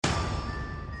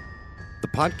The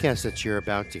podcast that you're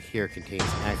about to hear contains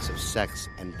acts of sex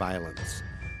and violence.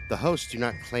 The hosts do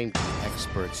not claim to be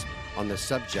experts on the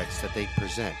subjects that they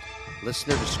present.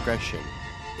 Listener discretion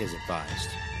is advised.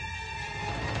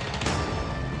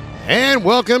 And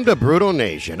welcome to Brutal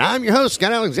Nation. I'm your host,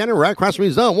 Scott Alexander. Right across from me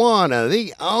is the one,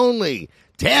 the only,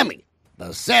 Tammy, the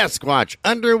Sasquatch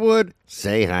Underwood.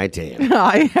 Say hi, Tammy.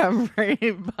 Hi,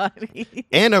 everybody.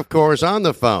 And, of course, on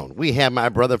the phone, we have my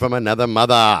brother from another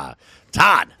mother,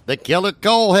 Todd, the killer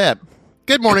Kohlhepp.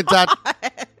 Good morning, Todd.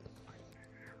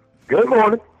 Good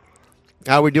morning.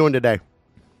 How are we doing today?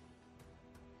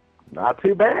 Not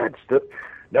too bad. Still,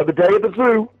 another day at the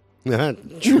zoo.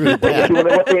 True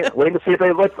that. Waiting to see if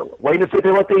they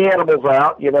let the animals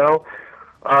out. You know,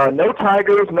 no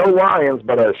tigers, no lions,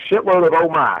 but a shitload of oh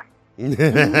my.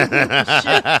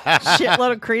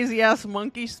 Shitload of crazy ass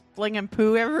monkeys flinging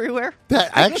poo everywhere.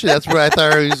 That's where I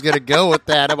thought he was going to go with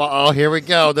that. Oh, here we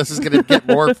go. This is going to get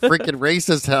more freaking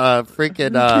racist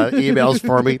emails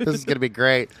for me. This is going to be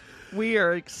great. We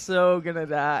are so going to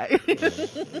die.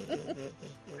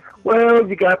 Well,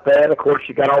 you got that. Of course,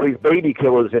 you got all these baby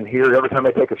killers in here. Every time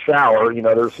they take a shower,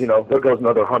 there goes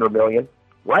another 100 million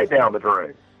right down the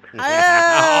drain.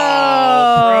 Oh,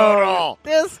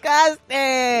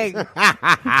 disgusting.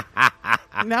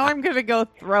 Now I'm going to go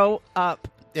throw up.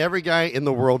 Every guy in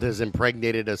the world has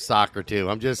impregnated a sock or two.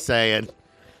 I'm just saying.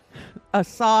 A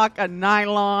sock, a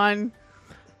nylon.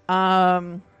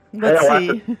 Let's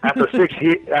see. After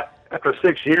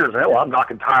 6 years, hell, I'm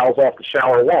knocking tiles off the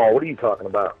shower wall. What are you talking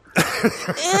about? Ew!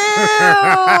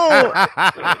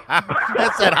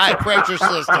 That's that high pressure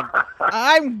system.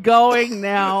 I'm going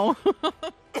now.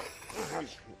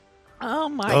 Oh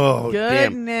my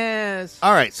goodness! Damn.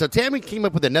 All right, so Tammy came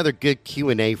up with another good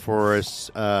Q&A for us.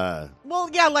 Well,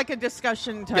 yeah, like a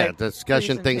discussion type. Yeah,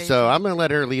 discussion thing. So I'm going to let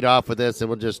her lead off with this, and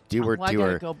we'll just do her to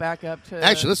her. Go back up to.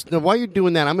 Actually, listen. While you're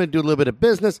doing that, I'm going to do a little bit of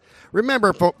business.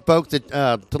 Remember, folks,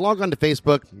 to log on to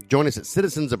Facebook, join us at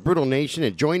Citizens of Brutal Nation,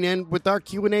 and join in with our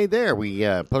Q&A there. We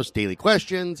post daily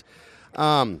questions.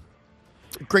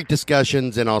 Great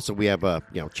discussions, and also we have a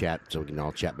chat, so we can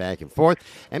all chat back and forth.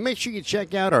 And make sure you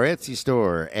check out our Etsy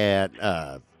store at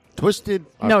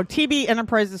TB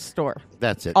Enterprises store.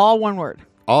 That's it. All one word.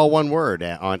 All one word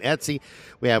on Etsy.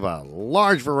 We have a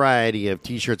large variety of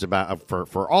T-shirts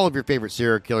for all of your favorite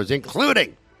serial killers,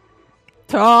 including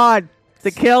Todd,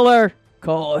 the killer.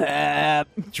 Kohlhepp.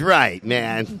 That's right,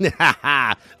 man.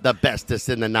 The bestest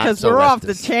in the not so. Because we're off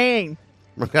the chain.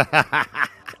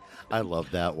 I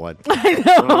love that one.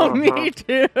 I know, me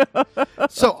too.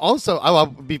 So also,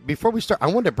 before we start, I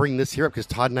wanted to bring this here up because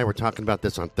Todd and I were talking about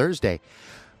this on Thursday.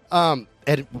 And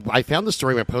I found the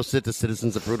story when I posted it to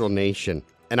Citizens of Brutal Nation,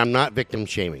 and I'm not victim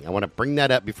shaming. I want to bring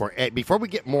that up before we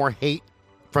get more hate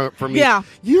from me. Yeah.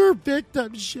 You're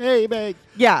victim shaming.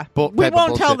 Yeah. We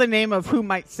won't tell the name of who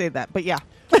might say that, but yeah.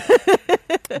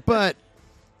 But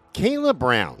Kayla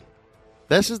Brown.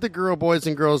 This is the girl, boys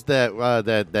and girls,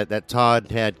 that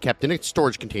Todd had kept in a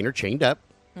storage container, chained up,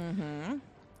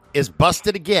 is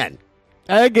busted again.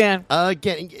 Again.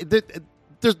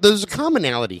 There's a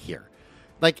commonality here.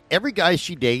 Like, every guy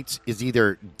she dates is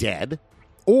either dead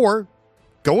or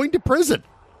going to prison.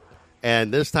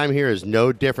 And this time here is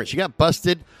no different. She got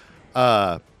busted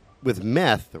with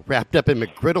meth wrapped up in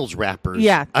McGriddles wrappers.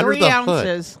 Yeah, under 3 the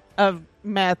ounces of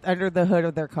meth under the hood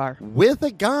of their car. With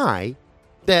a guy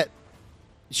that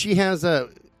she has I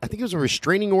think it was a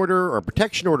restraining order or a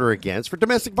protection order against for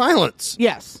domestic violence.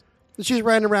 Yes. And she's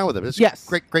riding around with him. It's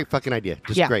great fucking idea.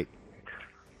 Just great.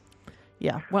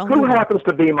 Yeah. Well, who happens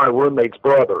to be my roommate's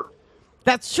brother?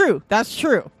 That's true. That's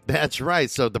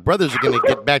right. So the brothers are going to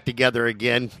get back together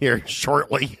again here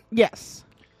shortly. Yes.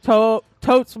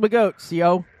 Totes my goats,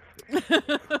 yo.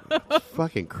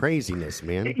 Fucking craziness,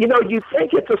 man. You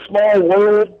think it's a small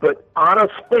world, but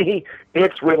honestly,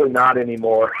 it's really not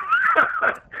anymore.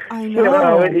 I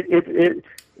know.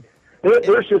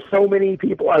 There's just so many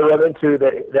people I run into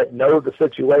that know the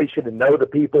situation and know the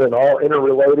people and all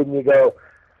interrelated. And you go,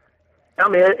 I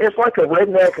mean, it's like a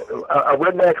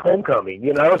redneck homecoming.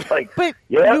 It's like, but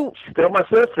still my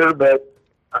sister, but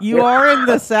you are in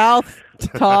the South,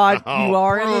 Todd. You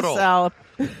are brutal. in the South.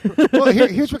 Well,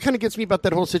 here's what kind of gets me about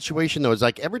that whole situation, though, is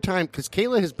like every time, because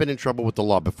Kayla has been in trouble with the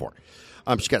law before.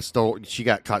 She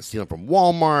got caught stealing from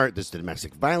Walmart. There's the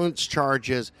domestic violence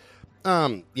charges.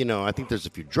 I think there's a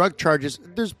few drug charges.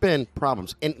 There's been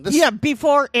problems. And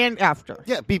before and after.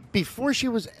 Yeah, before she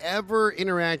was ever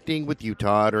interacting with you,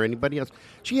 Todd, or anybody else,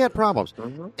 she had problems.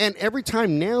 Mm-hmm. And every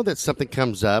time now that something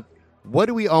comes up, what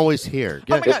do we always hear?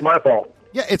 It's my fault.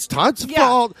 Yeah, it's Todd's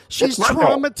fault. She's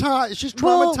traumatized. She's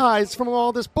traumatized from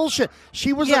all this bullshit.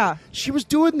 She was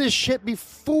doing this shit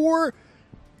before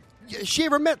she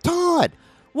ever met Todd.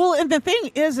 Well, and the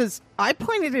thing is I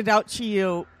pointed it out to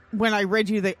you when I read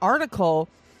you the article,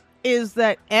 is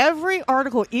that every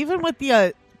article, even with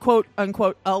the quote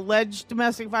unquote alleged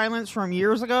domestic violence from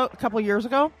a couple years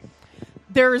ago,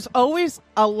 there's always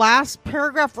a last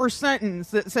paragraph or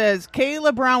sentence that says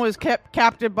Kayla Brown was kept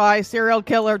captive by serial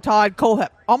killer Todd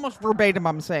Kohlhepp. Almost verbatim,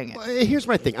 I'm saying it. Well, here's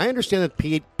my thing. I understand that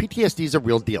PTSD is a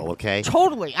real deal, okay?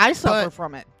 Totally. I suffer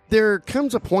from it. There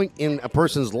comes a point in a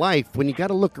person's life when you got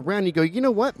to look around and you go, you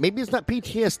know what? Maybe it's not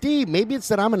PTSD. Maybe it's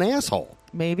that I'm an asshole.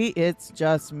 Maybe it's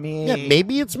just me. Yeah,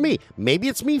 maybe it's me. Maybe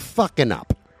it's me fucking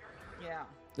up. Yeah.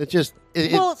 It's just,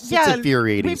 it's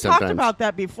infuriating we've sometimes. Talked about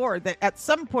that before, that at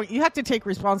some point you have to take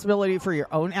responsibility for your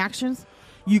own actions.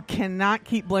 You cannot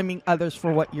keep blaming others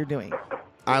for what you're doing.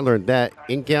 I learned that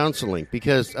in counseling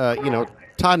because,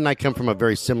 Todd and I come from a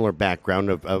very similar background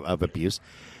of abuse.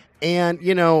 And,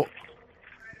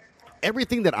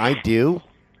 everything that I do,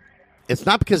 it's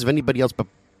not because of anybody else, but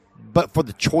for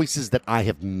the choices that I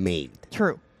have made.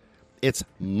 True. It's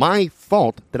my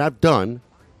fault that I've done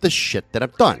the shit that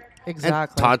I've done.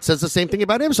 Exactly. And Todd says the same thing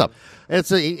about himself. It's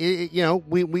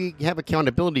we have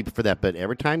accountability for that, but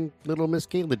every time little Miss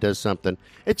Kayla does something,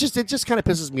 it just kind of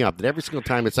pisses me off that every single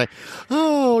time it's like,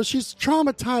 oh, she's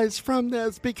traumatized from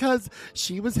this because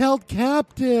she was held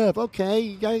captive.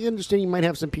 Okay, I understand you might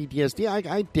have some PTSD.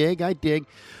 I dig.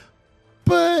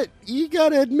 But you got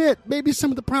to admit, maybe some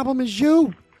of the problem is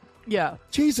you. Yeah.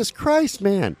 Jesus Christ,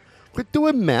 man. Quit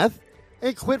doing meth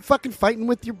and quit fucking fighting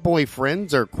with your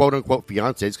boyfriends or quote-unquote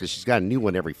fiancés because she's got a new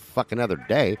one every fucking other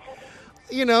day,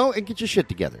 and get your shit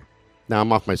together. Now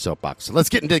I'm off my soapbox. So let's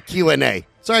get into Q&A.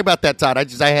 Sorry about that, Todd.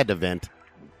 I had to vent.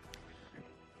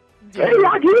 Hey,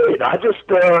 I get it. I just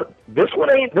this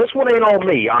one ain't on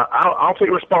me. I'll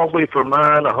take responsibility for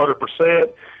mine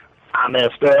 100%. I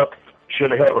messed up.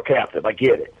 Shouldn't have held her captive. I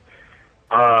get it.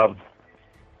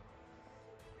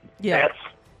 Yeah.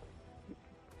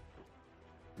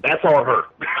 That's on her.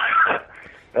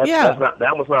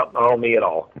 That was not on me at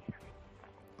all.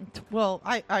 Well,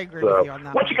 I agree with you on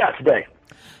that. What you got today?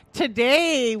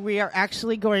 Today we are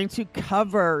actually going to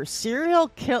cover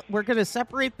We're going to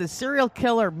separate the serial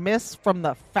killer myths from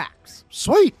the facts.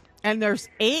 Sweet. And there's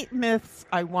 8 myths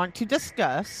I want to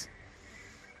discuss.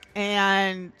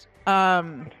 And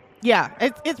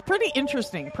it's pretty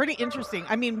interesting.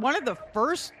 I mean, one of the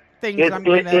first things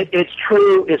it's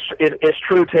true. It's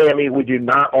true, Tammy. We do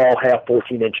not all have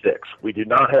 14-inch dicks. We do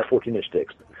not have 14-inch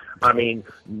dicks. I mean,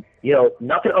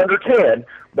 nothing under 10,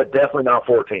 but definitely not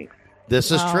 14.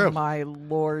 This is true. Oh, my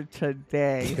Lord,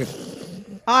 today.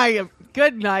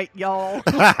 Good night, y'all.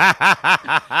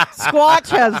 Squatch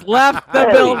has left the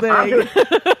building.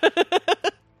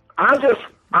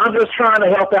 I'm just trying to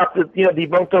help out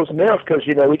debunk those myths because,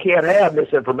 we can't have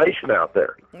misinformation out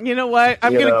there. You know what?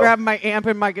 I'm going to grab my amp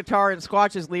and my guitar, and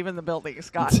Squatch is leaving the building,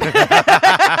 Scott.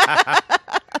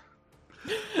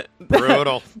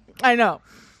 Brutal. I know.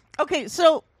 Okay,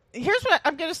 so here's what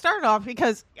I'm going to start off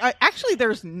because actually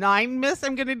there's 9 myths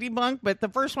I'm going to debunk, but the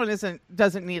first one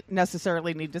doesn't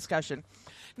necessarily need discussion.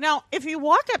 Now, if you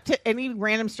walk up to any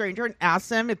random stranger and ask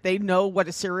them if they know what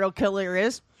a serial killer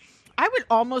is, I would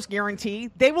almost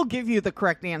guarantee they will give you the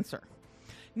correct answer.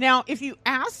 Now, if you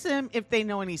ask them if they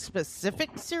know any specific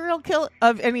serial killers,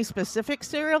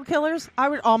 I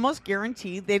would almost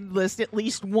guarantee they'd list at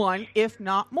least one, if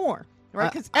not more. Right?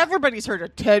 Because everybody's heard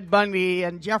of Ted Bundy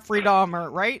and Jeffrey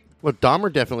Dahmer, right? Well,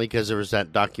 Dahmer definitely, because there was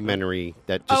that documentary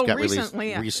that just got released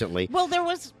recently. Well, there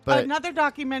was another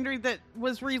documentary that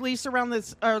was released around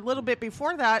this, or a little bit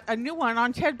before that, a new one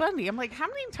on Ted Bundy. I'm like, how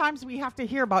many times do we have to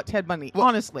hear about Ted Bundy,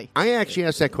 honestly? I actually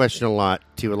ask that question a lot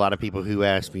to a lot of people who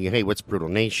ask me, hey, what's Brutal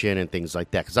Nation and things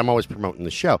like that, because I'm always promoting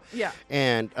the show. Yeah.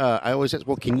 And I always ask,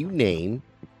 well, can you name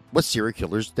what serial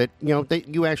killers that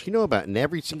you actually know about? And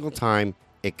every single time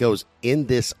it goes in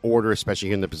this order, especially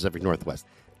here in the Pacific Northwest.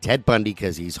 Ted Bundy,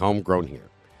 because he's homegrown here.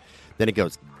 Then it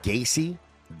goes Gacy,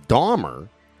 Dahmer,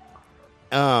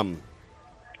 BTK.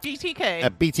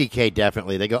 BTK,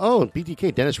 definitely. They go, oh,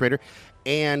 BTK, Dennis Rader,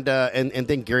 and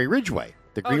then Gary Ridgway,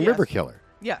 the Green River Killer.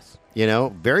 Yes.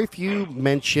 Very few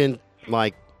mention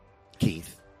like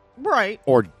Keith, right,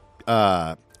 or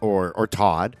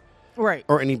Todd, right,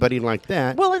 or anybody like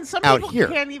that. Well, and some out people here.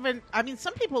 can't even. I mean,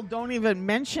 some people don't even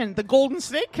mention the Golden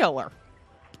State Killer.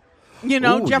 Ooh,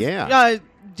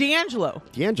 D'Angelo.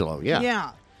 Yeah.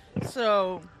 Yeah.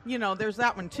 So, there's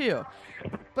that one too.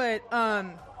 But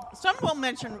some will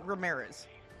mention Ramirez.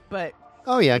 But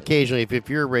oh yeah, occasionally if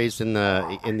you're raised in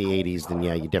the 80s, then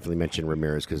yeah, you definitely mention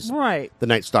Ramirez because the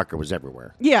Night Stalker was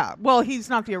everywhere. Yeah. Well, he's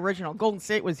not the original. Golden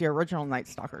State was the original Night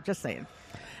Stalker. Just saying.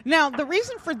 Now, the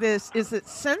reason for this is that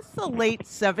since the late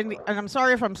 70s, and I'm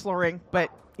sorry if I'm slurring, but,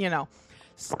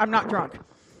 I'm not drunk.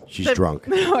 She's drunk.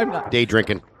 No, I'm not. Day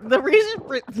drinking. The reason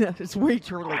for it's way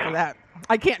too early for that.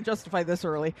 I can't justify this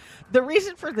early. The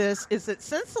reason for this is that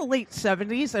since the late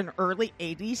 70s and early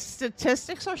 80s,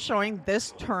 statistics are showing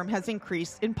this term has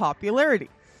increased in popularity.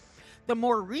 In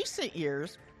more recent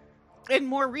years,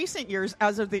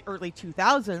 as of the early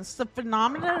 2000s, the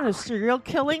phenomenon of serial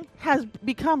killing has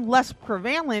become less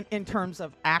prevalent in terms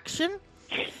of action,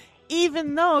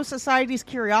 even though society's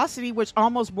curiosity, which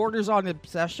almost borders on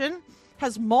obsession,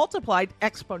 has multiplied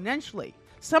exponentially.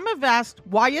 Some have asked,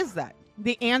 why is that?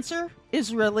 The answer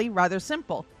is really rather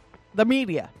simple. The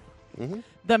media. Mm-hmm.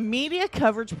 The media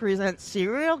coverage presents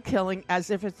serial killing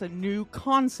as if it's a new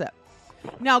concept.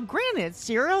 Now, granted,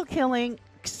 serial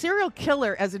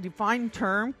killer as a defined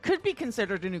term could be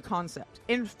considered a new concept.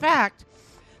 In fact,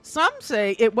 some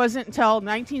say it wasn't until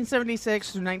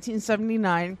 1976 to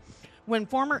 1979 when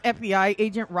former FBI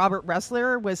agent Robert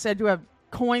Ressler was said to have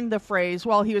coined the phrase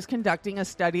while he was conducting a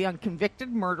study on convicted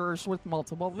murderers with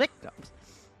multiple victims.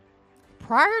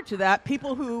 Prior to that,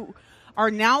 people who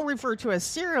are now referred to as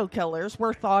serial killers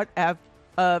were thought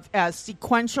of as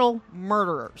sequential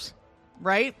murderers,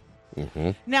 right?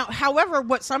 Mm-hmm. Now, however,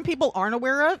 what some people aren't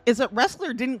aware of is that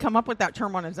Ressler didn't come up with that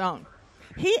term on his own.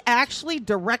 He actually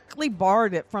directly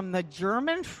borrowed it from the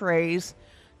German phrase.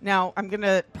 Now, I'm going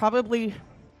to probably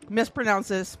mispronounce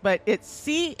this, but it's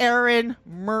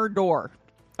Serienmörder.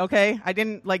 Okay? I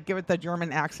didn't give it the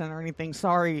German accent or anything.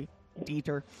 Sorry,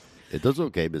 Dieter. It is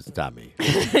okay, Miss Tammy.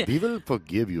 We will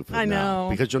forgive you for I now. know.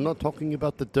 Because you're not talking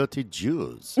about the dirty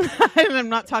Jews. I'm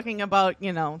not talking about,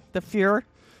 the fear.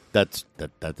 That's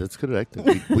correct.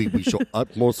 We show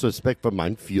utmost respect for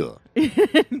mein Führer.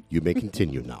 You may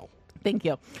continue now. Thank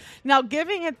you. Now,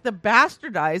 giving it the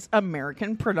bastardized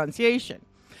American pronunciation.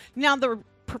 Now,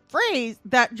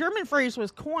 that German phrase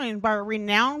was coined by a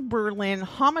renowned Berlin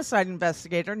homicide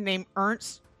investigator named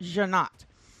Ernst Janot.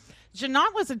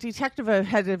 Janot was a detective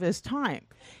ahead of his time.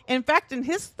 In fact, in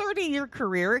his 30-year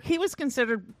career, he was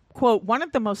considered, quote, one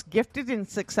of the most gifted and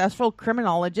successful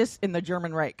criminologists in the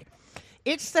German Reich.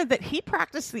 It's said that he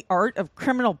practiced the art of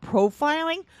criminal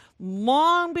profiling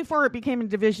long before it became a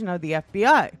division of the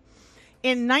FBI.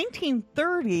 In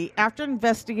 1930, after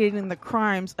investigating the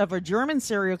crimes of a German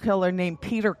serial killer named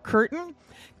Peter Kürten,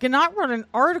 Janot wrote an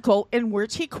article in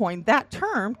which he coined that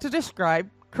term to describe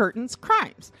Kürten's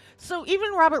crimes. So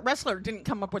even Robert Ressler didn't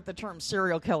come up with the term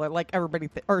serial killer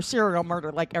or serial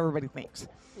murder like everybody thinks.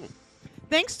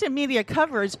 Thanks to media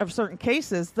coverage of certain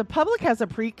cases, the public has a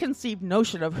preconceived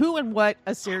notion of who and what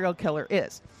a serial killer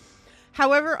is.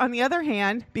 However, on the other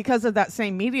hand, because of that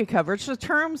same media coverage, the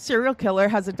term serial killer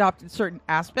has adopted certain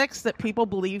aspects that people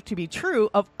believe to be true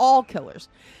of all killers,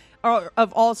 or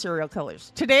of all serial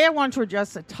killers. Today, I want to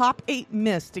address the top 8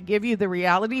 myths to give you the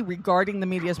reality regarding the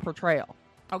media's portrayal.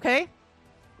 Okay?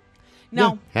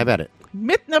 Now, have at it.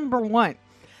 Myth number 1.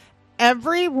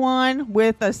 Everyone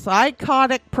with a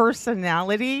psychotic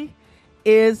personality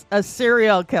is a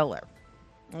serial killer.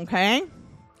 Okay?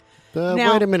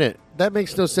 Now, wait a minute. That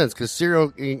makes no sense because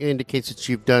serial indicates that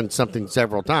you've done something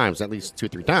several times, at least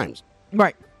 2-3 times.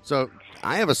 Right. So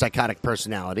I have a psychotic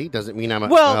personality. Doesn't mean I'm a...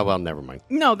 Well, never mind.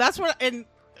 No, that's what... And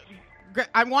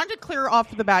I wanted to clear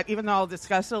off the bat, even though I'll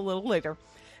discuss it a little later.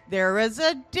 There is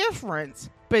a difference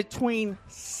between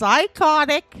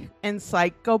psychotic and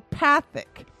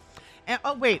psychopathic. And,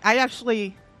 oh, wait. I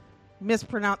actually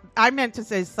mispronounced... I meant to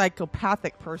say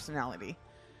psychopathic personality.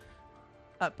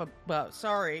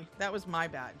 Sorry, that was my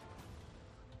bad.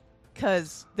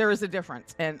 Because there is a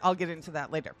difference, and I'll get into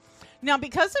that later. Now,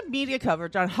 because of media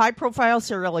coverage on high-profile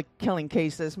serial killing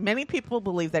cases, many people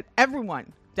believe that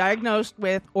everyone diagnosed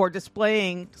with or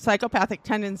displaying psychopathic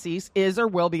tendencies is or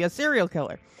will be a serial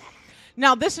killer.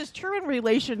 Now, this is true in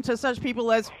relation to such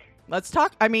people as,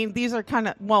 these are kind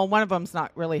of, one of them's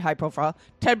not really high-profile,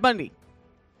 Ted Bundy,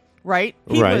 right?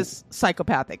 He was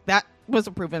psychopathic. That was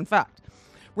a proven fact.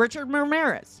 Richard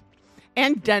Ramirez,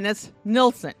 and Dennis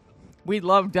Nilsen. We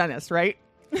love Dennis, right?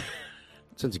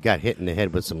 Since he got hit in the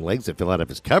head with some legs that fell out of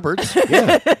his cupboards.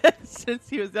 Yeah. Since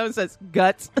he was known as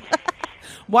guts.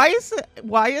 Why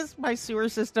is my sewer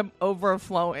system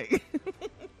overflowing?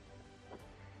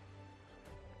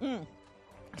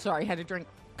 Sorry, I had to drink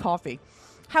coffee.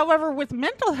 However, with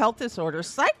mental health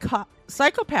disorders,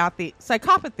 psychopathy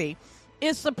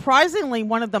is surprisingly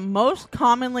one of the most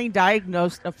commonly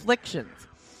diagnosed afflictions.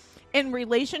 In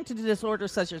relation to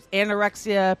disorders such as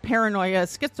anorexia, paranoia,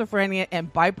 schizophrenia,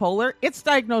 and bipolar, it's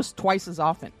diagnosed twice as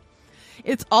often.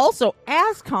 It's also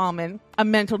as common a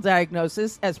mental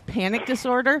diagnosis as panic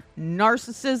disorder,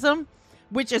 narcissism,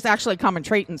 which is actually a common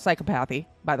trait in psychopathy,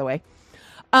 by the way.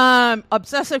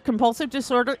 Obsessive compulsive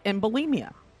disorder and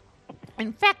bulimia.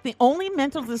 In fact, the only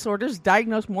mental disorders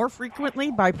diagnosed more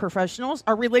frequently by professionals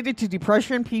are related to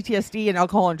depression, PTSD, and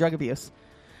alcohol and drug abuse.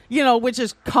 Which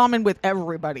is common with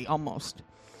everybody almost.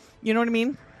 You know what I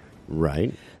mean?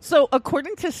 Right. So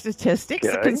according to statistics,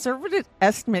 a conservative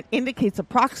estimate indicates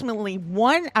approximately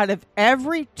 1 out of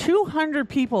every 200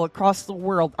 people across the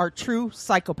world are true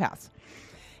psychopaths.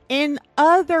 In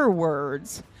other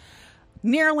words,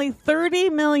 nearly 30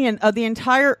 million of the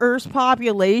entire Earth's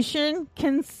population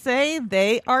can say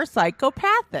they are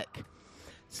psychopathic.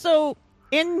 So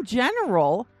in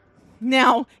general,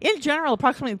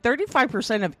 approximately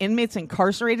 35% of inmates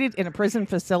incarcerated in a prison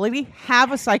facility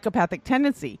have a psychopathic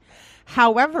tendency.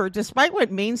 However, despite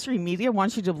what mainstream media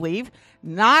wants you to believe,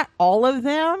 not all of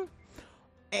them,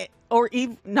 or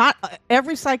even not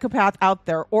every psychopath out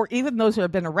there, or even those who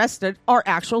have been arrested, are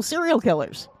actual serial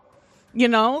killers.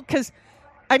 Because,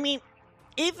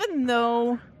 even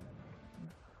though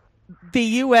the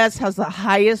U.S. has the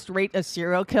highest rate of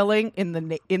serial killing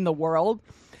in the world,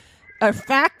 a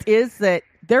fact is that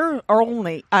there are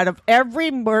only, out of every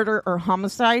murder or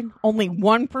homicide, only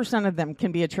 1% of them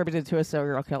can be attributed to a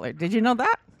serial killer. Did you know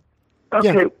that? Okay.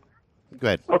 Yeah. Go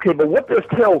ahead. Okay, but what this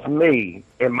tells me,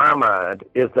 in my mind,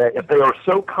 is that if they are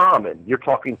so common, you're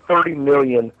talking 30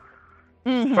 million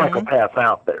psychopaths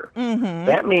out there. Mm-hmm.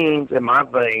 That means, in my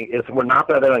thing, is we're not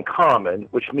that uncommon,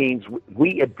 which means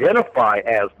we identify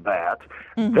as that.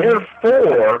 Mm-hmm.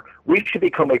 Therefore, we should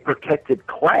become a protected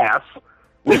class.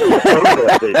 We don't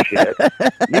protest this shit.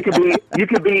 You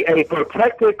could be a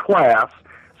protected class,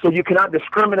 so you cannot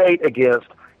discriminate against,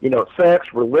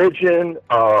 sex, religion,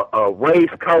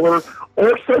 race, color,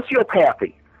 or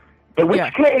sociopathy. In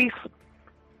which case,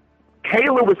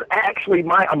 Kayla was actually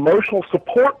my emotional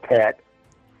support pet,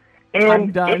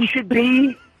 and it should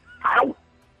be. I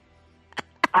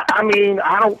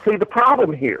don't see the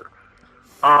problem here.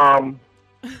 There's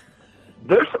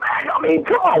some.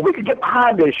 Come on, we could get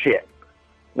behind this shit.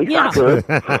 Yeah.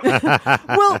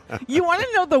 Well, you want to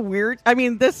know the weird?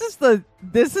 This is the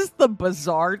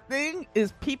bizarre thing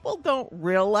is people don't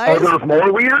realize. Oh, there's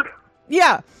more weird.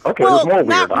 Yeah. Okay, well, there's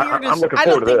more not weird. weird. I'm looking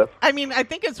forward to this. I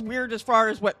think it's weird as far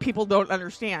as what people don't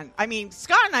understand.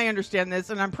 Scott and I understand this,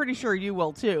 and I'm pretty sure you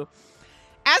will too.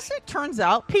 As it turns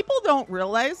out, people don't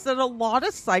realize that a lot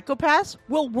of psychopaths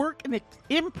will work in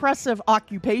impressive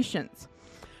occupations.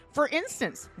 For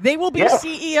instance, they will be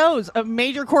CEOs of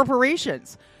major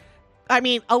corporations.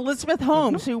 Elizabeth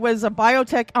Holmes, who was a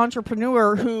biotech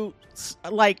entrepreneur who,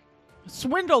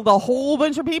 swindled a whole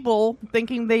bunch of people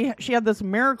thinking she had this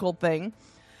miracle thing.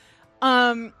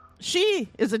 She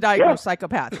is a diagnosed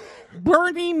psychopath.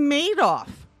 Bernie Madoff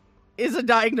is a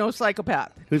diagnosed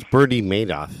psychopath. Who's Bernie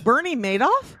Madoff? Bernie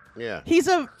Madoff? Yeah. He's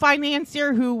a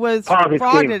financier who was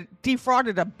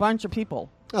defrauded a bunch of people.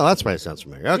 Oh, that's why it sounds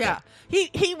familiar. Okay. Yeah.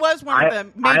 He was one of the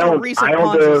major recent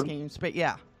Ponzi schemes, but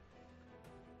yeah.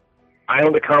 I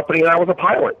owned a company and I was a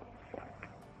pilot.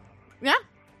 Yeah.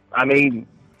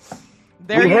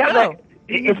 There you go.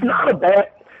 It's not a bad.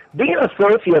 Being a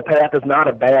sociopath is not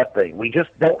a bad thing. We just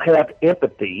don't have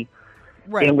empathy,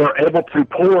 and we're able to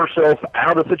pull ourselves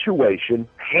out of the situation,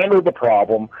 handle the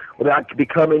problem without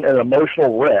becoming an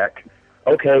emotional wreck.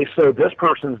 Okay, so this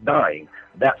person's dying.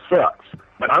 That sucks.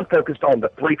 But I'm focused on the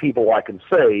 3 people I can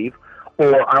save,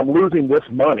 or I'm losing this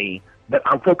money, but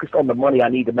I'm focused on the money I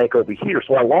need to make over here.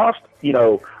 So I lost,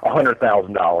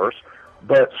 $100,000,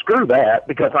 but screw that,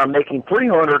 because I'm making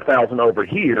 $300,000 over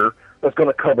here that's going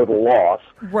to cover the loss.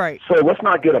 Right. So let's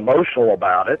not get emotional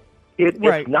about it. It's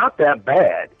not that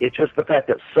bad. It's just the fact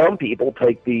that some people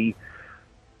take the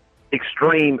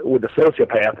extreme with the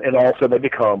sociopath, and also they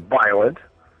become violent.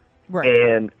 Right.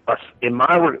 And in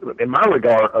my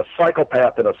regard, a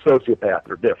psychopath and a sociopath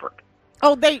are different.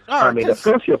 Oh, they are. A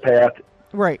sociopath,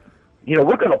 right?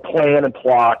 We're going to plan and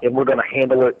plot, and we're going to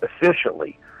handle it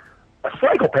efficiently. A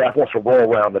psychopath wants to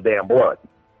roll around the damn blood.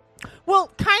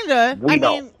 Well, kind of.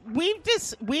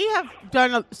 We have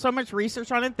done so much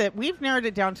research on it that we've narrowed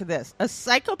it down to this: a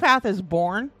psychopath is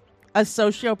born, a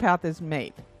sociopath is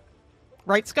made.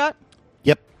 Right, Scott?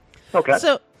 Yep. Okay.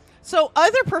 So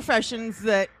other professions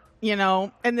that,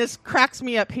 and this cracks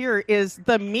me up here, is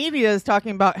the media is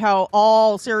talking about how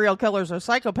all serial killers are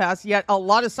psychopaths, yet a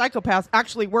lot of psychopaths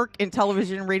actually work in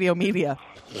television and radio media.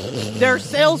 They're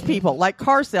salespeople, like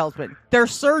car salesmen. They're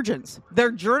surgeons.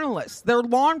 They're journalists. They're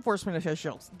law enforcement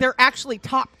officials. They're actually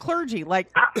top clergy, like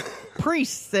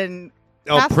priests and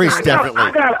pastors. Priests, definitely.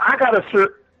 I got a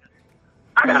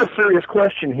serious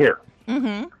question here.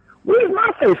 Mm-hmm. Where's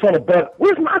my face on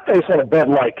a Bud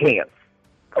Light can?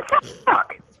 The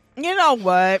fuck? You know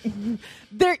what?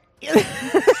 There,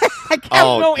 I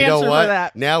have no you know answer what? for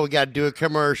that. Now we got to do a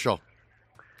commercial.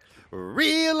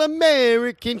 Real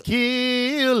American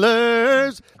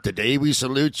killers. Today we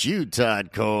salute you,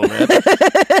 Todd Kohlhepp.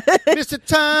 Mr.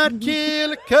 Todd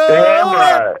Killer Damn Kohlhepp.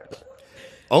 right.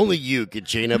 Only you can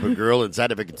chain up a girl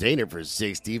inside of a container for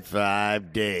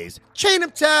 65 days. Chain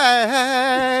them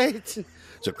tight.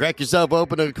 So crack yourself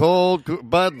open a cold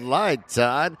Bud Light,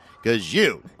 Todd, because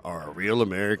you are a real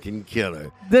American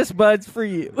killer. This bud's for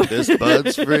you. This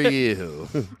Bud's for you.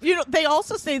 You know, they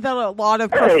also say that a lot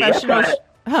of professionals...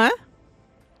 Huh?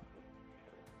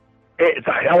 It's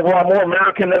a hell of a lot more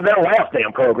American than their last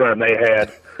damn program they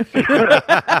had.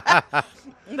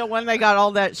 The one they got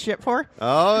all that shit for?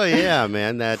 Oh, yeah,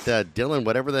 man. That Dylan,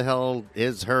 whatever the hell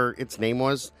its name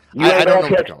was. You I ain't don't know gonna what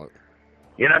to catch- call it.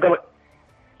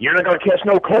 You're not gonna catch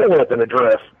no Kohlhepp in a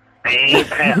dress. Ain't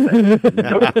happening.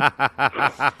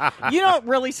 You know what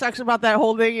really sucks about that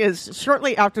whole thing is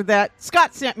shortly after that,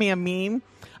 Scott sent me a meme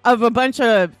of a bunch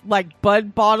of like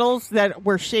Bud bottles that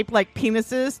were shaped like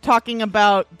penises talking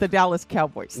about the Dallas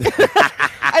Cowboys. And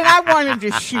I wanted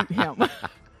to shoot him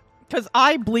because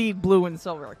I bleed blue and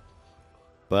silver.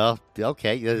 Well,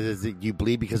 okay. Is it you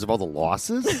bleed because of all the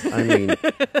losses? I mean,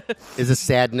 is it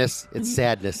sadness? It's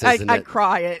sadness, isn't I it?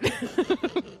 cry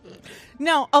it.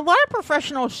 Now, a lot of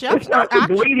professional chefs It's are not the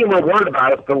actually... bleeding we're worried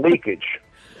about, it's the leakage.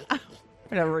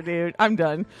 Whatever, dude. I'm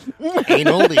done.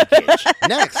 Anal leakage.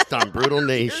 Next on Brutal You're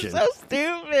Nation. so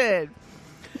stupid.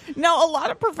 Now, a lot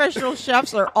of professional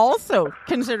chefs are also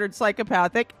considered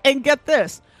psychopathic. And get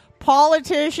this,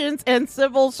 politicians and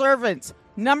civil servants.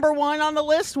 Number one on the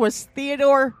list was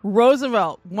Theodore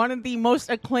Roosevelt, one of the most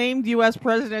acclaimed U.S.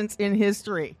 presidents in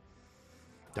history.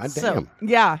 God So, damn.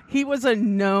 yeah, he was a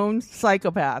known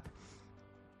psychopath.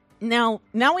 Now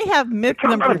we have myth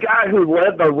Talking about number... a guy who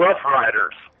led the Rough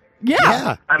Riders.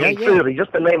 Yeah. I mean, yeah. seriously,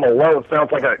 just the name alone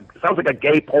sounds like a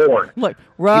gay porn. Look, He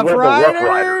Rough led the Riders, Rough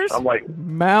Riders. I'm like,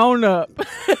 mount up.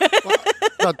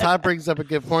 Well, Todd brings up a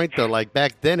good point, though. Like,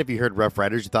 back then, if you heard Rough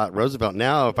Riders, you thought Roosevelt.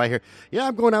 Now, if I hear, yeah,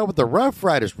 I'm going out with the Rough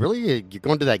Riders. Really? You're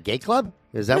going to that gay club?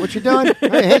 Is that what you're doing?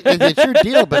 Hey, it's your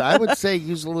deal, but I would say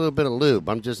use a little bit of lube.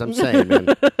 I'm saying, man.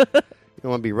 You don't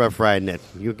want to be rough riding it.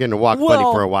 You're going to walk funny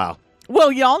for a while.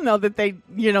 Well, y'all know that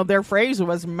their phrase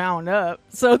was mount up.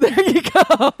 So there you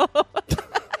go.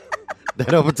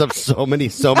 That opens up so many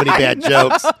bad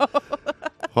jokes.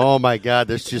 Oh, my God.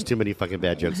 There's just too many fucking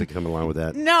bad jokes that come along with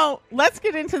that. Now, let's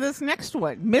get into this next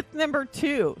one. Myth number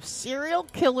 2. Serial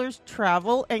killers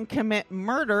travel and commit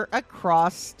murder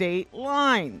across state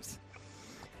lines.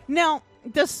 Now,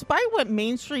 despite what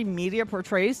mainstream media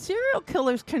portrays, serial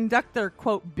killers conduct their,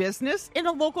 quote, business in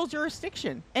a local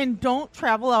jurisdiction and don't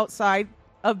travel outside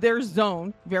of their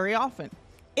zone very often,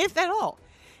 if at all.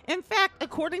 In fact,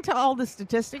 according to all the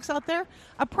statistics out there,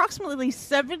 approximately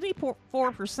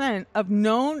 74% of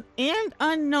known and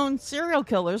unknown serial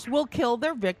killers will kill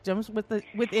their victims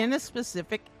within a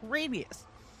specific radius.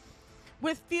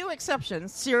 With few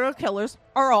exceptions, serial killers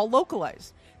are all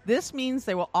localized. This means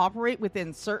they will operate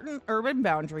within certain urban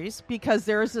boundaries because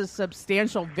there is a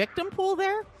substantial victim pool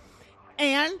there,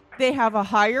 and they have a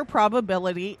higher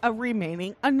probability of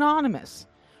remaining anonymous,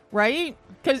 right?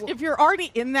 Because if you're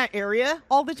already in that area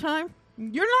all the time,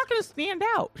 you're not going to stand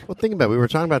out. Well, think about it. We were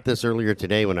talking about this earlier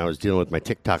today when I was dealing with my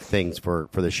TikTok things for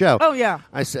the show. Oh, yeah.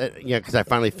 I said, because I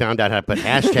finally found out how to put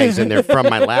hashtags in there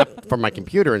from my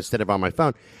computer instead of on my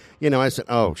phone. I said,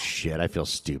 oh, shit, I feel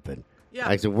stupid. Yeah.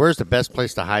 I said, where's the best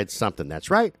place to hide something? That's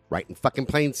right in fucking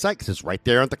plain sight, because it's right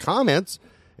there in the comments.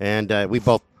 And we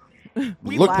both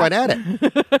looked right at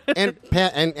it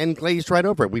and glazed right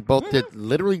over it. We both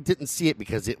literally didn't see it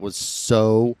because it was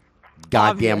so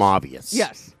goddamn obvious.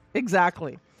 Yes,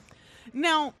 exactly.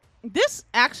 Now, this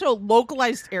actual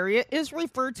localized area is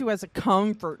referred to as a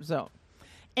comfort zone.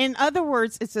 In other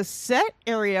words, it's a set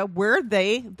area where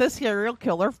the serial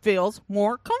killer, feels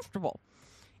more comfortable.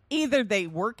 Either they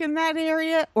work in that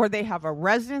area or they have a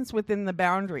residence within the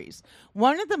boundaries.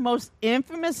 One of the most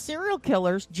infamous serial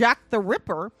killers, Jack the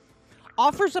Ripper,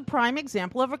 offers a prime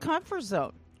example of a comfort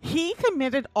zone. He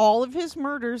committed all of his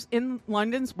murders in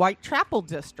London's Whitechapel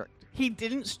district. He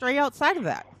didn't stray outside of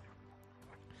that.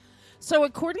 So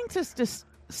according to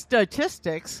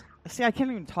statistics, see, I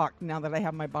can't even talk now that I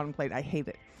have my bottom plate. I hate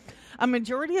it. A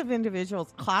majority of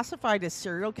individuals classified as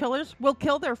serial killers will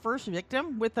kill their first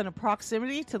victim within a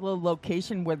proximity to the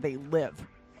location where they live.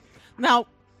 Now,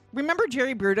 remember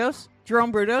Jerome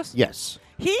Brudos? Yes.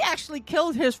 He actually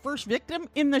killed his first victim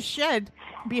in the shed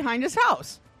behind his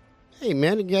house. Hey,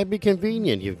 man, you got to be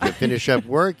convenient. You finish up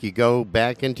work, you go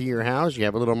back into your house, you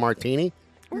have a little martini.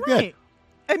 You're Right. good.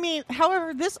 I mean,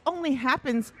 however, this only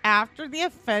happens after the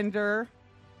offender.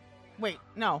 Wait,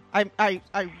 no, I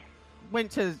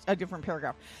went to a different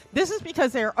paragraph. This is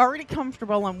because they are already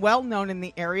comfortable and well known in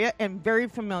the area and very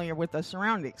familiar with the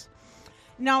surroundings.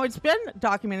 Now, it's been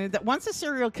documented that once a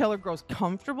serial killer grows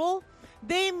comfortable,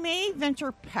 they may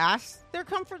venture past their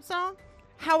comfort zone.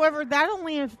 However, that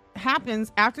only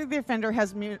happens after the offender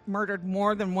has murdered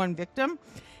more than one victim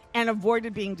and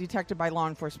avoided being detected by law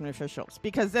enforcement officials.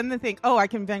 Because then they think, oh, I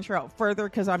can venture out further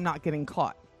because I'm not getting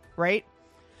caught, right?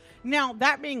 Now,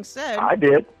 that being said... I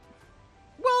did.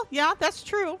 Well, yeah, that's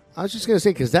true. I was just going to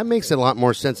say, because that makes a lot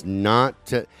more sense not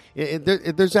to...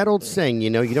 there's that old saying,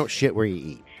 you don't shit where you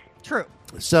eat. True.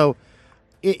 So,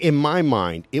 in my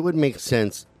mind, it would make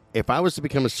sense if I was to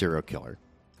become a serial killer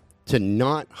to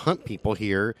not hunt people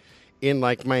here in,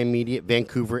 like, my immediate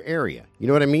Vancouver area. You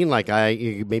know what I mean? Like,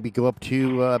 you maybe go up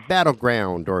to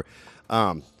Battleground or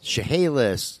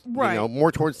Chehalis, right.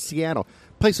 More towards Seattle.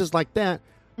 Places like that.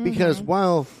 Because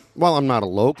while I'm not a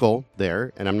local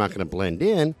there and I'm not going to blend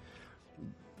in,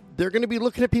 they're going to be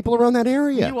looking at people around that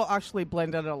area. You will actually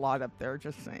blend in a lot up there,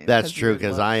 just saying. That's true,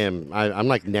 because I'm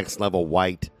like next level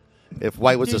white. If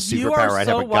white was a superpower, I'd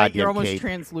have a white, goddamn you're almost cape.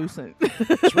 Translucent.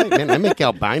 That's right, man. I make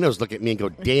albinos look at me and go,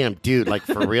 damn, dude, like,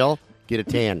 for real? Get a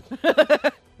tan.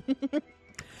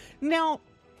 Now,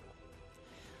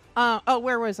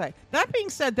 where was I? That being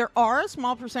said, there are a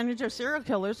small percentage of serial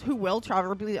killers who will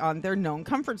travel beyond their known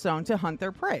comfort zone to hunt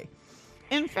their prey.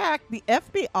 In fact, the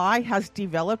FBI has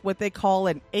developed what they call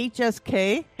an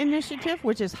HSK initiative,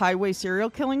 which is Highway Serial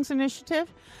Killings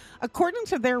Initiative. According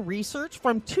to their research,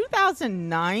 from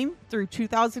 2009 through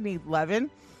 2011,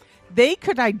 they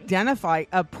could identify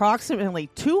approximately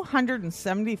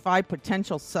 275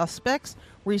 potential suspects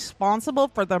responsible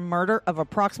for the murder of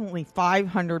approximately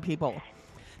 500 people.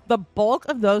 The bulk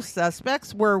of those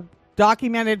suspects were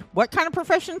documented. What kind of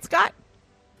profession, Scott?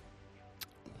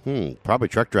 Probably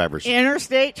truck drivers.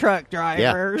 Interstate truck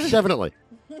drivers. Yeah, definitely.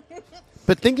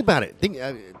 But think about it.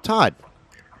 Todd,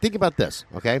 think about this,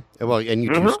 okay? Well, and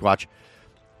you too, Squatch.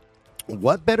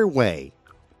 What better way,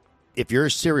 if you're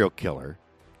a serial killer,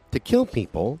 to kill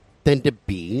people than to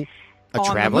be a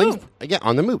on traveling... the move. Yeah,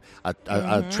 on the move. A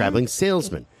traveling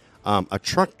salesman, a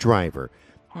truck driver.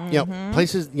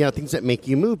 Places, things that make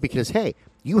you move because, hey,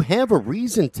 you have a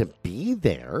reason to be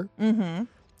there.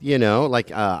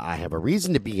 Like I have a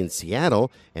reason to be in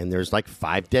Seattle, and there's like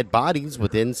 5 dead bodies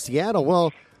within Seattle.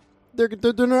 Well, they're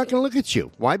not going to look at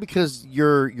you. Why? Because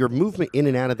your movement in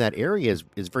and out of that area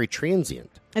is very transient.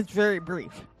 It's very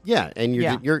brief. Yeah, and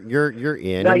you're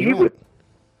in. Now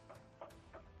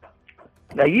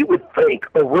you would think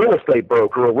a real estate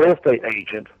broker, a real estate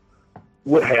agent,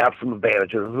 would have some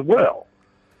advantages as well.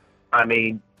 I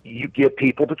mean, you get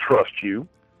people to trust you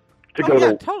to go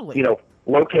to totally.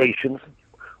 locations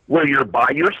where you're by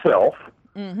yourself,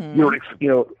 you're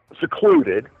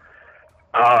secluded,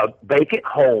 vacant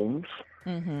homes,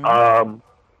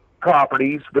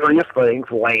 properties, various things,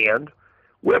 land,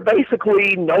 where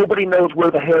basically nobody knows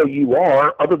where the hell you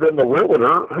are other than the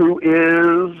realtor, who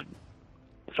is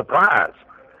surprised.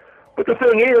 But the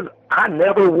thing is, I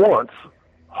never once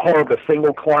harmed a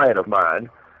single client of mine.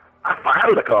 I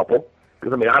fired a couple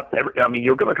because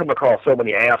you're going to come across so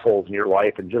many assholes in your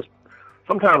life, and just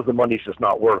sometimes the money's just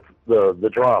not worth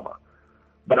the drama.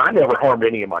 But I never harmed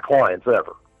any of my clients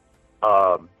ever.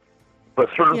 But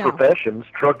certain professions,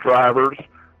 truck drivers,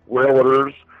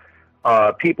 realtors,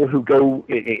 people who go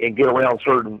and get around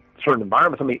certain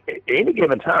environments. I mean, at any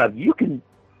given time, you can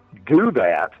do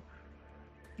that,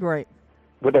 right?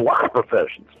 With a lot of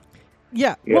professions.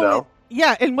 Yeah,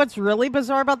 yeah, and what's really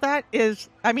bizarre about that is,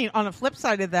 on the flip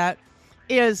side of that,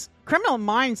 is Criminal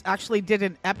Minds actually did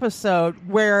an episode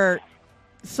where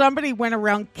somebody went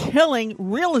around killing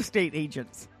real estate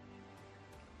agents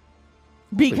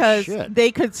because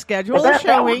they could schedule a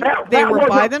showing. They were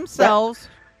by themselves.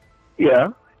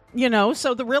 So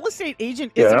the real estate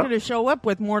agent isn't going to show up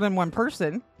with more than one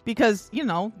person because,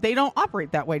 they don't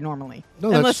operate that way normally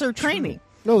unless they're training.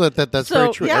 No, that's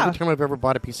very true. Yeah. Every time I've ever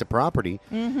bought a piece of property,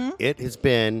 it has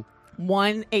been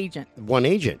one agent.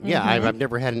 Yeah, I've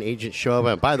never had an agent show up.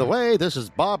 And by the way, this is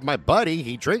Bob, my buddy.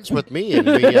 He drinks with me, and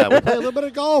we play a little bit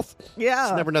of golf. Yeah,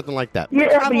 it's never nothing like that.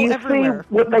 Yeah, but you everywhere.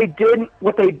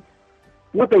 See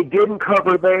what they didn't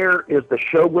cover there is the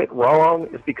show went wrong.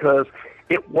 Is because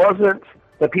it wasn't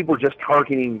that people were just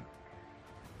targeting,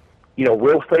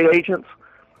 real estate agents.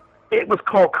 It was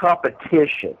called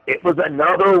competition. It was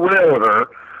another realtor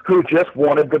who just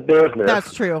wanted the business.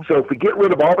 That's true. So if we get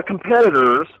rid of all the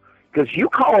competitors, because you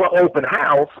call it open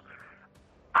house,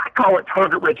 I call it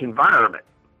target-rich environment.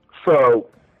 So,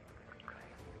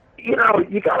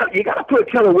 you gotta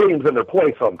put Keller Williams in their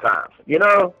place sometimes.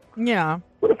 Yeah.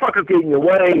 What the fuck is getting your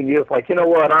way? And you're just like, you know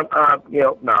what?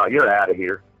 No, you're out of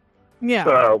here. Yeah.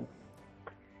 So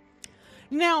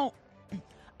now,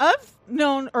 of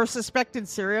known or suspected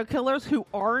serial killers who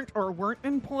aren't or weren't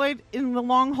employed in the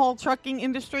long haul trucking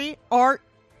industry are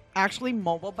actually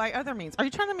mobile by other means. Are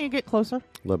you trying to make it closer? A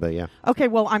little bit, yeah. Okay,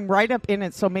 well, I'm right up in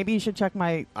it, so maybe you should check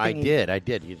my thingy. I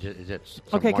did. You just,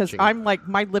 Okay, because I'm like,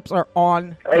 my lips are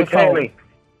on hey, the phone. Tammy.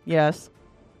 Yes.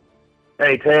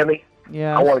 Hey, Tammy.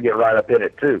 Yes. I want to get right up in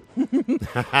it, too.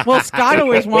 Well, Scott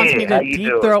always wants me to How you deep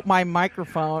doing? throat my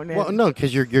microphone. And Well, no,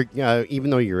 because you're even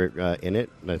though you're in it,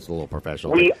 that's a little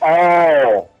professional. We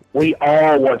all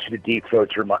want you to deep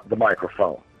throat the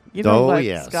microphone. you know Oh, what,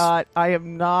 yes. Scott? I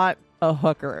am not a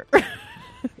hooker.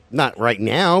 Not right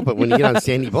now, but when you get on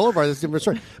Sandy Boulevard, that's a different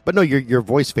story. But no, your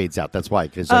voice fades out. That's why,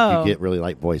 because Oh. you get really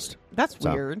light voiced. That's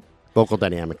So. weird. Vocal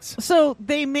dynamics. So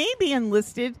they may be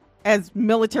enlisted as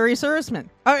military servicemen.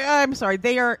 I'm sorry,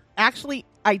 they are actually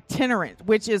itinerant,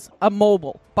 which is a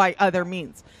mobile by other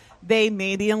means. They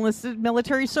may be enlisted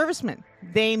military servicemen.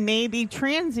 They may be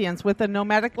transients with a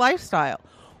nomadic lifestyle,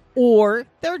 or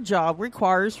their job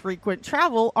requires frequent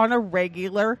travel on a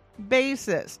regular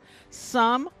basis.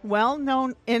 Some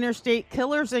well-known interstate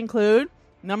killers include,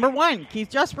 number 1, Keith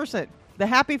Jesperson, the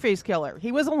Happy Face Killer.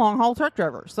 He was a long-haul truck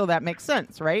driver, so that makes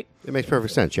sense, right? It makes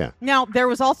perfect sense, yeah. Now, there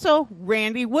was also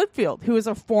Randy Woodfield, who is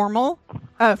a former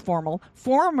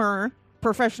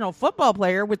professional football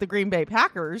player with the Green Bay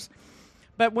Packers.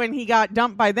 But when he got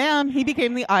dumped by them, he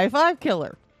became the I-5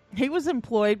 killer. He was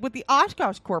employed with the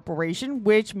Oshkosh Corporation,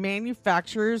 which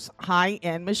manufactures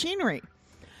high-end machinery.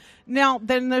 Now,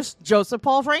 then there's Joseph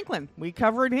Paul Franklin. We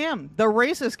covered him, the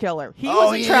racist killer. He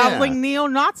was a traveling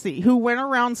neo-Nazi who went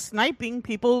around sniping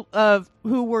people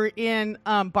who were in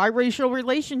biracial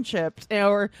relationships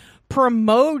or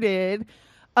promoted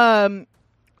biracial,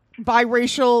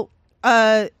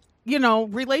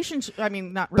 relationship. I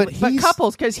mean, not really, but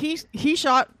couples, because he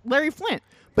shot Larry Flint.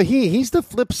 But he's the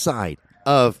flip side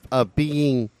of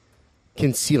being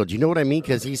concealed. You know what I mean?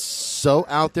 Because he's so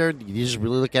out there. You just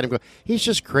really look at him and go, he's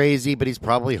just crazy, but he's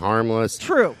probably harmless.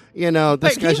 True. This But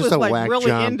guy's he just was a like whack really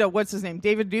job. into, what's his name?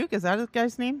 David Duke? Is that his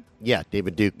guy's name? Yeah,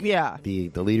 David Duke. Yeah. The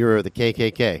leader of the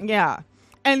KKK. Yeah.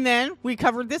 And then we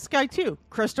covered this guy too,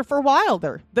 Christopher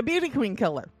Wilder, the beauty queen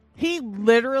killer. He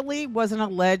literally was an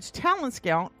alleged talent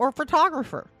scout or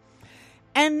photographer.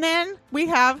 And then we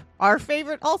have our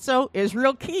favorite also,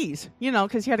 Israel Keys,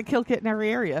 because he had a kill kit in every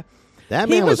area. That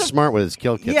man was smart with his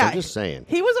kill kits. I'm just saying.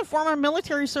 He was a former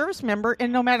military service member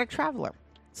and nomadic traveler.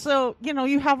 So,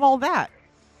 you have all that.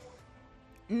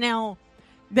 Now,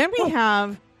 then we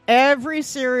have every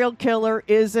serial killer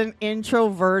is an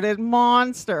introverted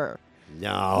monster.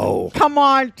 No. Come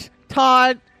on,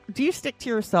 Todd. Do you stick to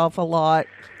yourself a lot?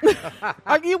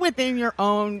 Are you within your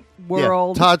own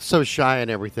world? Yeah, Todd's so shy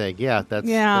and everything. Yeah, there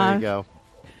you go.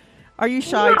 Are you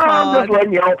shy, No, Todd? I'm just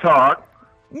letting y'all talk.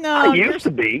 No, I used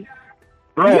to be.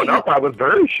 Growing up, I was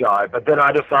very shy, but then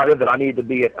I decided that I need to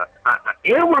be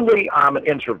inwardly, I'm an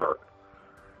introvert.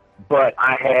 But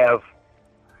I have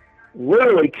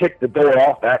literally kicked the door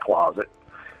off that closet,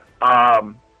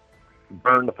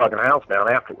 burned the fucking house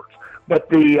down afterwards. But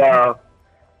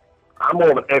I'm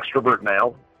more of an extrovert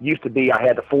now. Used to be I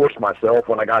had to force myself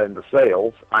when I got into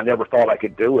sales. I never thought I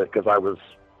could do it because I was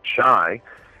shy.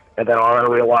 And then I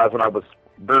realized when I was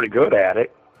very good at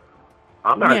it,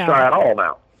 I'm not shy at all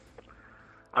now.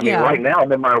 I mean, right now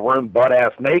I'm in my room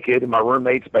butt-ass naked, and my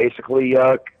roommate's basically,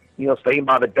 staying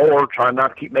by the door trying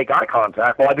not to make eye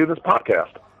contact while I do this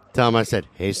podcast. Tell him I said,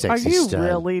 hey, sexy Are you stud.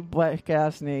 really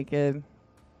butt-ass naked?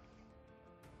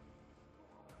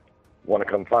 Want to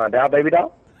come find out, baby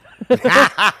doll?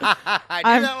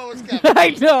 I knew that one was coming. I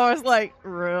know. I was like,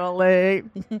 really?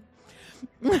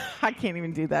 I can't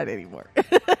even do that anymore.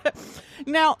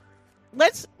 Now,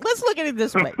 let's look at it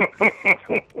this way.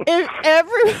 If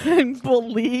everyone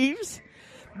believes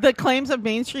the claims of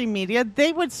mainstream media,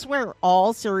 they would swear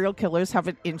all serial killers have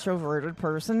an introverted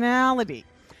personality.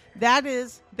 That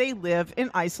is, they live in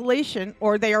isolation,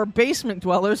 or they are basement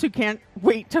dwellers who can't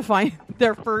wait to find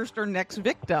their first or next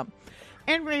victim.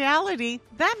 In reality,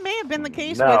 that may have been the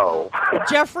case with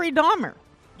Jeffrey Dahmer.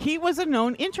 He was a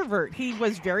known introvert. He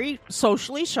was very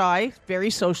socially shy, very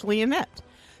socially inept.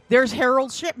 There's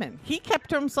Harold Shipman. He kept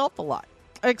to himself a lot,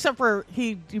 except for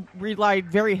he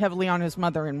relied very heavily on his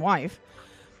mother and wife.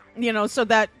 So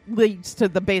that leads to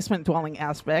the basement dwelling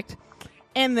aspect.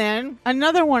 And then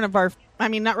another one of our I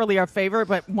mean, not really our favorite,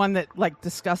 but one that like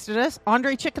disgusted us.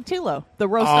 Andre Chikatilo, the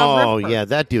Rostov Oh, Ripper. yeah,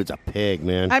 that dude's a pig,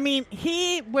 man. I mean,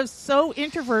 he was so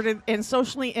introverted and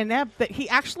socially inept that he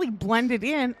actually blended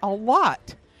in a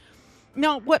lot.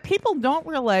 Now, what people don't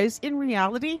realize in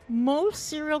reality, most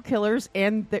serial killers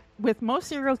with most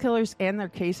serial killers and their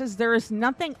cases, there is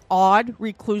nothing odd,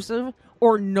 reclusive,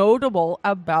 or notable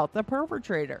about the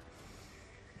perpetrator.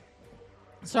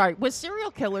 Sorry, with serial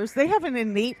killers, they have an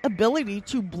innate ability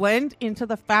to blend into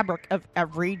the fabric of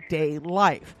everyday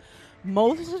life.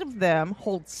 Most of them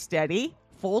hold steady,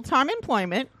 full-time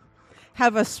employment,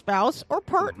 have a spouse or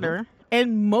partner,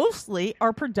 and mostly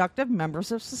are productive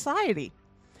members of society.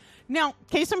 Now,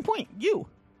 case in point, you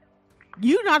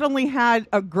not only had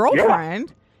a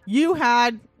girlfriend, you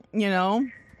had,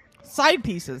 side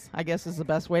pieces, I guess is the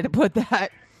best way to put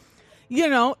that.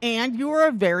 And you were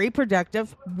a very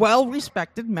productive,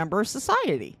 well-respected member of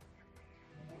society.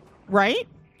 Right?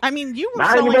 I mean, you were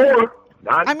selling...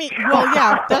 well,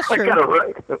 yeah, that's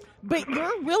true. But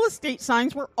your real estate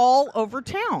signs were all over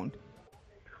town.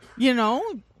 Yeah, I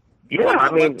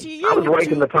was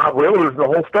ranking the top realtors in the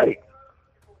whole state.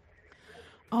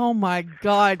 Oh, my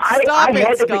God. Stop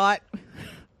it, Scott.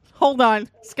 Hold on.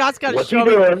 Scott's got to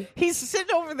show me. He's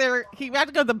sitting over there. He had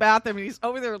to go to the bathroom, and he's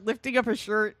over there lifting up his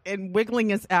shirt and wiggling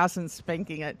his ass and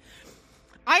spanking it.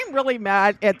 I'm really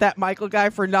mad at that Michael guy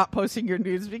for not posting your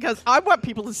nudes because I want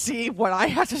people to see what I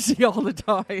have to see all the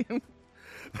time.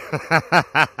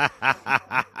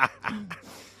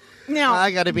 Now,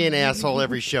 I got to be an asshole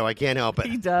every show. I can't help it.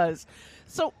 He does.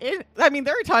 So, there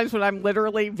are times when I'm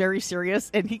literally very serious,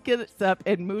 and he gets up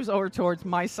and moves over towards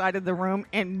my side of the room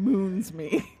and moons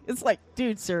me. It's like,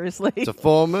 dude, seriously. It's a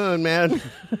full moon, man.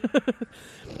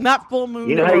 Not full moon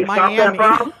you know how you Miami. Stop that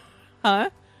problem? Huh?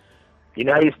 You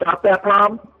know how you stop that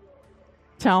problem?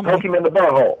 Tell me. Poke him in the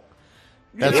butthole.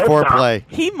 That's foreplay.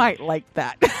 He might like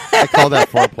that. I call that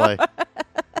foreplay.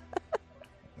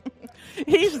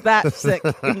 He's that sick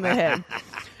in the head.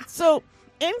 So...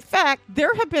 in fact,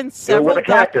 there have been several... with a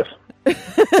cactus.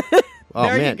 Oh,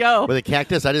 there man. You go. With a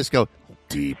cactus, I just go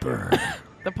deeper.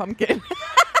 The pumpkin.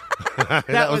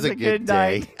 that was a good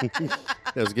night.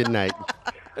 That was a good night.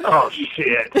 Oh,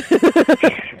 shit.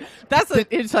 That's an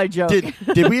inside joke.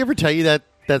 Did we ever tell you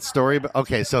that story?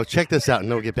 Okay, so check this out, and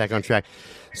then we'll get back on track.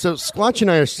 So Squatch and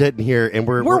I are sitting here, and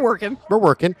we're working. We're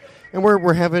working, and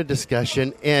we're having a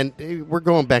discussion, and we're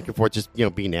going back and forth, just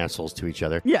being assholes to each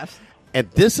other. Yes. And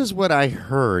this is what I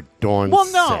heard Dawn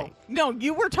say. No,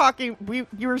 you were talking,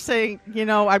 you were saying,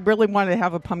 I really wanted to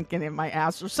have a pumpkin in my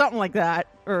ass or something like that.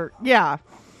 Or, yeah.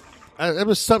 It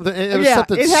was something,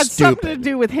 something it had stupid. something to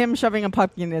do with him shoving a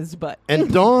pumpkin in his butt.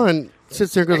 And Dawn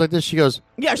sits there and goes like this. She goes,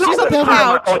 yeah, she's on the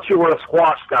couch. I thought you were a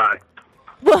squash guy.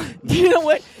 Well, you know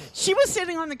what? She was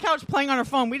sitting on the couch playing on her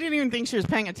phone. We didn't even think she was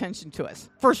paying attention to us,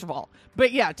 first of all.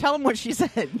 But, yeah, tell them what she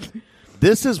said.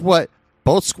 This is what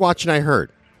both Squatch and I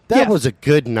heard. That was a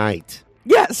good night.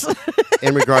 Yes.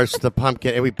 In regards to the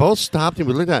pumpkin. And we both stopped and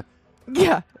we looked at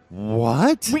yeah.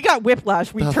 What? We got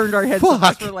whiplash. We turned our heads fuck?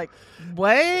 up. We're like,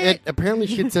 what? And apparently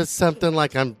she had said something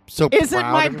like, I'm so Isn't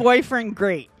proud my of her. boyfriend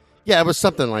great? Yeah, it was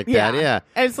something like that, yeah.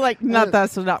 And it's like, no,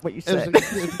 that's not what you said.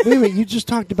 Wait a minute, you just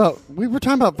talked about, we were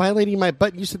talking about violating my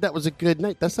butt. You said that was a good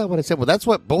night. That's not what I said. Well, that's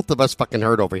what both of us fucking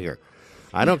heard over here.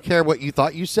 I don't care what you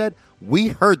thought you said. We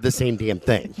heard the same damn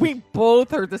thing. We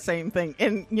both heard the same thing.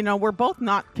 And, we're both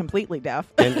not completely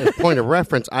deaf. And as a point of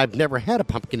reference, I've never had a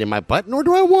pumpkin in my butt, nor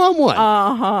do I want one.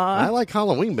 Uh-huh. I like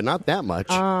Halloween, but not that much.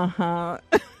 Uh-huh.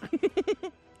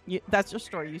 That's your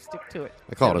story. You stick to it.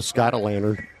 I call it a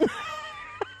Scott-o'-lantern.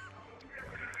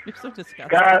 You're so disgusting.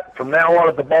 Scott, from now on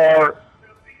at the bar,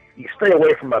 you stay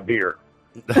away from my beer.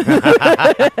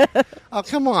 Oh,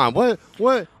 come on.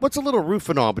 What's a little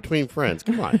roofing on between friends?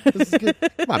 Come on. This is good.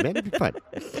 Come on, man. It'll be fun.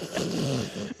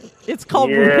 It's called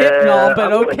Rohypnol,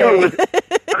 but okay.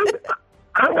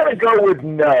 I'm going to go with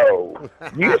no.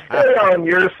 You stay on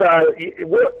your side.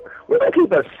 We're going to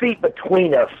keep a seat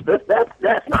between us. That's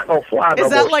not going to fly.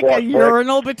 Is that like a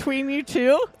urinal between you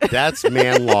two? That's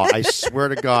man law. I swear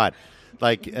to God.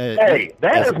 Like, hey,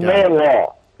 that is man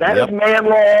law. That is man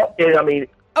law. And, I mean,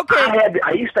 okay.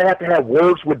 I used to have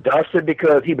words with Dustin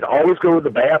because he would always go to the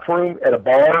bathroom at a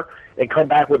bar and come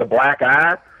back with a black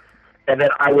eye. And then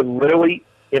I would literally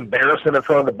embarrass him in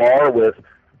front of the bar with,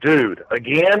 dude,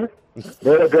 again?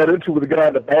 Then I got into with the guy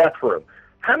in the bathroom.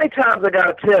 How many times I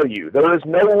got to tell you, there is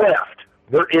no left.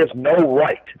 There is no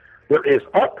right. There is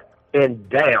up and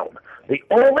down. The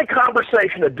only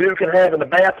conversation a dude can have in the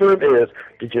bathroom is,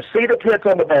 did you see the tits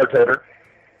on the bartender?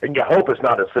 And you hope it's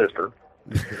not his sister.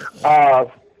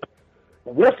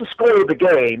 What's the score of the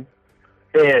game?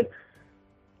 And,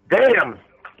 damn,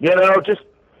 You know, just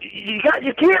you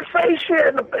can't say shit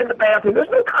in the bathroom. There's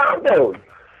no condom.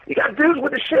 You got dudes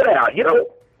with the shit out. You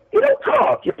don't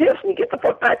talk. You piss and you get the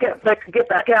fuck back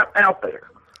out there.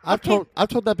 I've told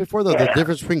that before, though, the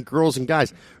difference between girls and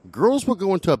guys. Girls will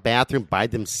go into a bathroom by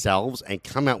themselves and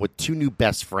come out with two new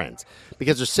best friends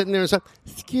because they're sitting there and say,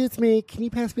 excuse me, can you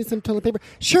pass me some toilet paper?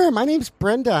 Sure, my name's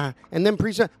Brenda. And then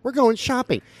we're going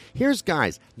shopping. Here's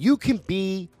guys. You can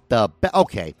be the best.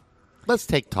 Okay, let's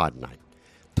take Todd and I.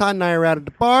 Todd and I are out at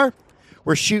the bar.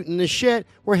 We're shooting the shit.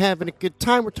 We're having a good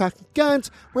time. We're talking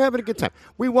guns. We're having a good time.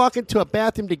 We walk into a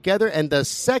bathroom together, and the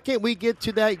second we get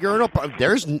to that urinal,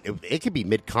 it could be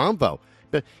mid-convo.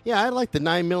 But, yeah, I like the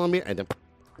 9mm. And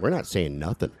we're not saying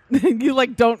nothing. You,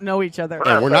 don't know each other.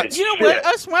 And we're not. You know what?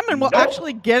 Us women will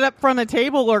actually get up from the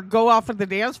table or go off of the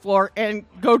dance floor and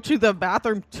go to the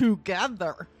bathroom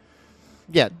together.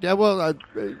 Yeah, well...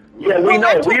 we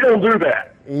know. We don't do that.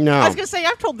 No. I was going to say,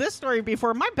 I've told this story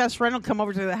before. My best friend will come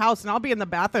over to the house, and I'll be in the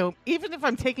bathroom. Even if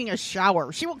I'm taking a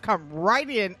shower, she will come right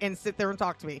in and sit there and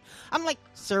talk to me. I'm like,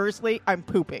 seriously, I'm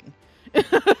pooping.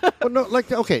 Well, no,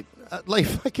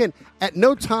 fucking, at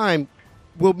no time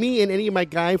will me and any of my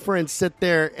guy friends sit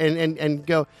there and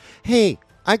go, hey,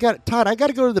 Todd, I got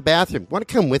to go to the bathroom. Want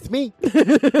to come with me?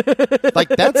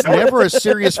 That's never a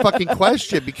serious fucking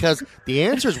question because the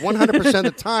answer is 100% of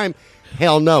the time,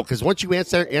 hell no. Because once you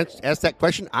ask that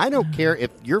question, I don't care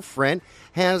if your friend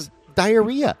has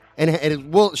diarrhea and it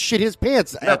will shit his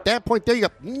pants. Nope. At that point, there you go.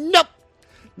 Nope.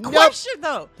 Question,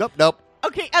 though. Nope.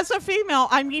 Okay, as a female,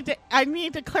 I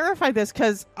need to clarify this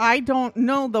because I don't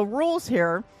know the rules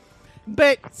here.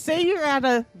 But say you're at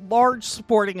a large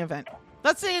sporting event.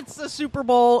 Let's say it's the Super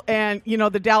Bowl and,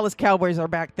 the Dallas Cowboys are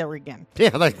back there again. Yeah,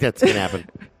 that's going to happen.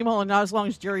 Well, not as long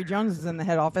as Jerry Jones is in the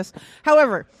head office.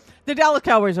 However, the Dallas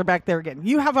Cowboys are back there again.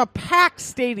 You have a packed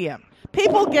stadium.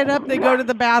 People get up, they go to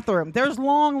the bathroom. There's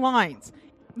long lines.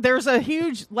 There's a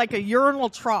huge, a urinal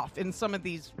trough in some of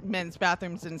these men's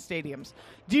bathrooms in stadiums.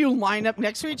 Do you line up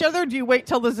next to each other or do you wait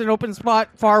till there's an open spot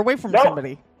far away from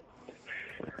somebody?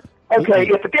 Okay,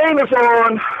 if the game is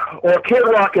on or Kid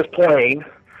Rock is playing...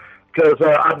 Because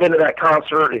I've been to that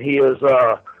concert, and he is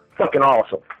fucking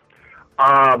awesome.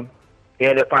 And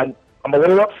if I'm a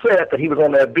little upset that he was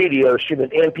on that video shooting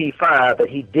an MP5 that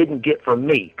he didn't get from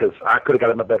me, because I could have got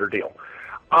him a better deal.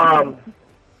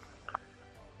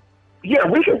 Yeah,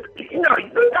 we can,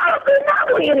 there's not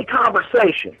really any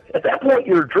conversation. At that point,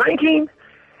 you're drinking,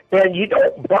 and you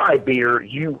don't buy beer,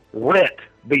 you rent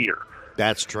beer.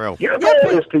 That's true. Your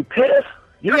goal is to piss.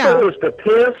 Your goal is to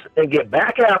piss and get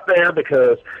back out there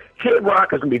because Kid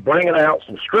Rock is going to be bringing out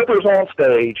some strippers on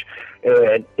stage,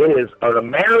 and it is an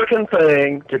American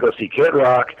thing to go see Kid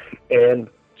Rock and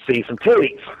see some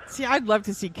titties. See, I'd love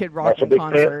to see Kid Rock in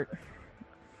concert.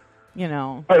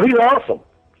 Oh, he's awesome.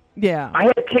 Yeah. I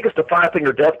had tickets to Five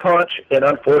Finger Death Punch, and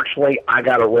unfortunately, I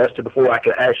got arrested before I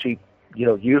could actually,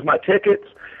 use my tickets.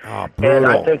 Oh, and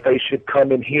I think they should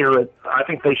come in here, and I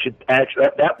think they should actually.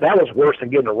 That was worse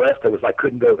than getting arrested. Was I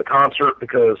couldn't go to the concert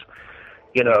because,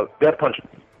 Death Punch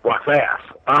rocks ass.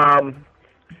 But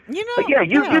you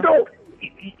don't.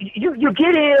 You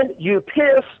get in, you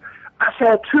piss. I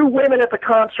saw two women at the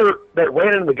concert that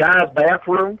ran into the guy's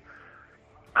bathroom.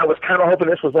 I was kind of hoping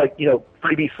this was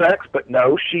freebie sex, but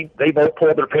no. They both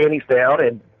pulled their panties down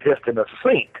and pissed in the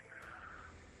sink.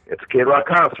 It's a Kid Rock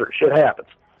concert. Shit happens.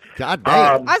 God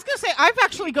damn. I was going to say, I've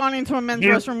actually gone into a men's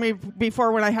restroom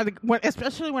before when I had to,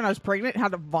 especially when I was pregnant,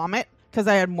 had to vomit because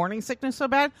I had morning sickness so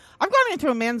bad. I've gone into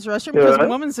a men's restroom because the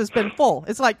woman's has been full.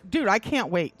 It's like, dude, I can't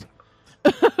wait.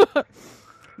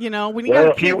 When you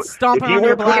got kids stomping on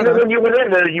your bladder. When you went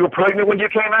in there, you were pregnant when you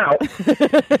came out.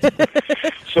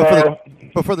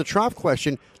 But for the trough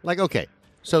question, okay,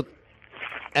 so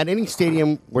at any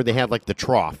stadium where they have the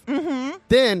trough,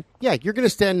 then you're going to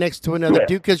stand next to another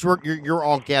dude because you're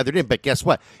all gathered in. But guess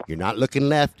what? You're not looking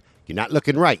left. You're not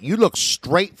looking right. You look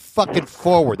straight fucking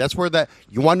forward. That's where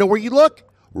you want to know where you look?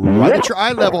 Right at your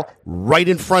eye level, right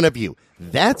in front of you.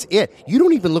 That's it. You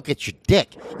don't even look at your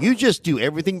dick. You just do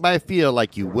everything by feel.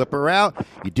 You whip her out,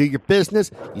 you do your business,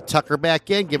 you tuck her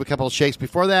back in, give a couple of shakes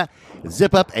before that,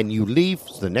 zip up, and you leave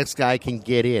so the next guy can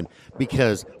get in.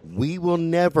 Because we will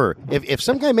never, if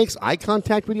some guy makes eye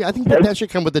contact with you, I think that should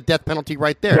come with the death penalty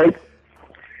right there.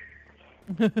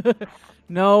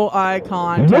 No eye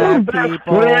contact,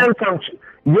 people.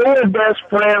 Your best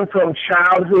friend from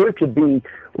childhood could be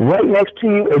right next to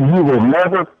you, and you will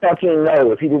never fucking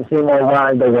know if you didn't see him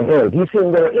online going in. If you see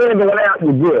him going in and going out,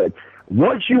 you're good.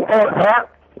 Once you are at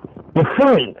the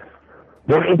scene,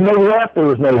 there is no left,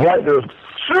 there is no right, there's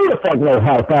sure the fuck no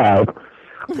high five.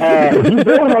 If you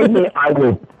don't like me, I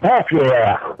will back your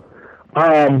ass.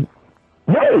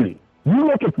 Maybe. You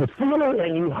look at the theater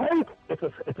and you hope it's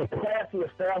a classy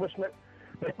establishment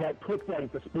that puts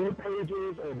like the speed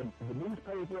pages or the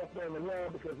newspaper up there in the wall,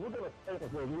 because we're going to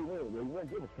focus where we win. We won't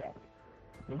give a fuck.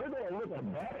 We're going to look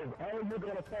at that as all we're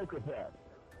going to focus on.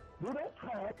 We don't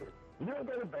talk. We don't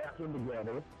go to the bathroom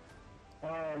together.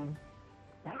 I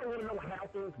don't want to know how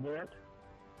things went.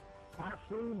 I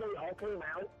assume they all came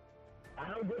out. I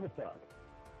don't give a fuck.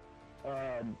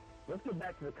 Let's get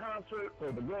back to the concert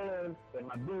or the game and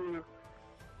my beer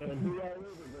and do all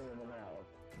over again in an hour.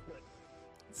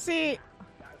 See,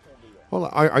 Hold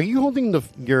on. Are you holding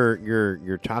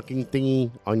your talking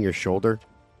thingy on your shoulder?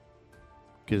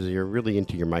 Because you're really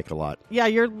into your mic a lot. yeah,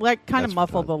 you're like kind of That's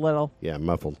muffled fun. a little. Yeah,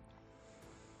 muffled.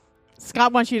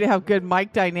 Scott wants you to have good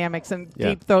mic dynamics and Yeah.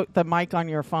 keep the mic on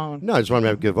your phone. No, I just want to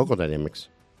have good vocal dynamics.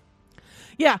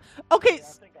 Yeah. Okay. I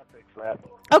think I fixed that.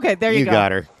 Okay. There you go.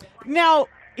 got her. Now,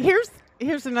 here's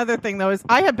another thing though, is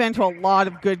I have been to a lot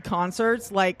of good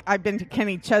concerts. Like I've been to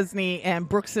Kenny Chesney and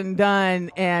Brooks and Dunn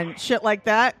and shit like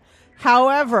that.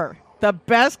 However, the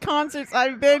best concerts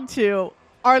I've been to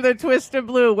are the Twisted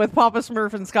Blue with Papa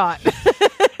Smurf and Scott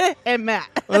and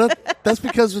Matt. Well, that's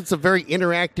because it's a very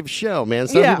interactive show, man.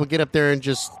 Some Yeah. people get up there and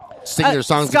just sing their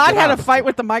songs. and Scott get had out. a fight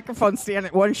with the microphone stand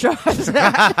at one shot. That's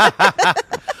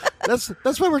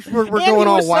why we're And going he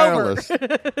all was sober. wireless.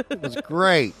 It was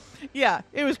great. Yeah,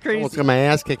 it was I crazy. almost got my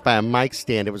ass kicked by a mic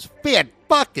stand. It was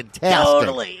fan-fucking-tastic.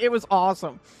 Totally. It was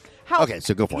awesome. Okay,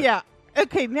 so go for it. Yeah.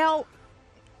 Okay, now,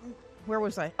 where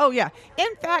was I? Oh, yeah.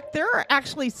 In fact, there are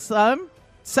actually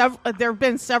there have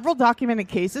been several documented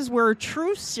cases where a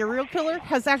true serial killer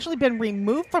has actually been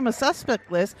removed from a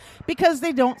suspect list because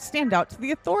they don't stand out to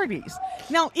the authorities.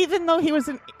 Now, even though he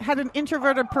had an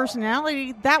introverted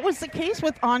personality, that was the case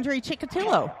with Andre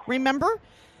Chikatilo. Remember?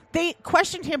 They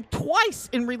questioned him twice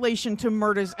in relation to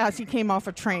murders as he came off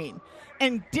a train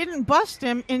and didn't bust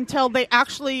him until they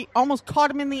actually almost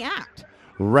caught him in the act.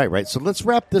 Right. So let's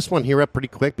wrap this one here up pretty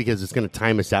quick because it's going to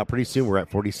time us out pretty soon. We're at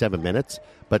 47 minutes.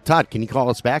 But, Todd, can you call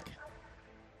us back?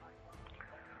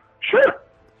 Sure.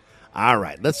 All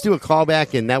right. Let's do a call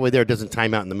back, and that way there it doesn't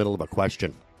time out in the middle of a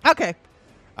question. Okay.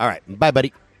 All right. Bye,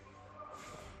 buddy.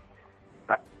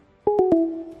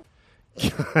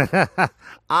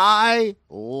 I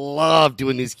love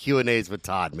doing these Q&As with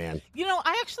Todd, man. You know,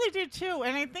 I actually do too.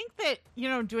 And I think that,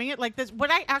 doing it like this,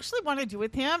 what I actually want to do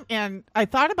with him, and I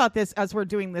thought about this as we're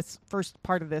doing this first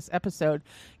part of this episode,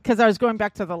 because I was going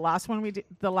back to the last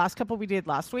couple we did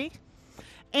last week.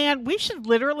 And we should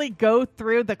literally go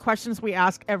through the questions we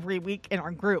ask every week in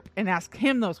our group and ask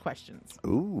him those questions.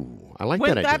 Ooh, I like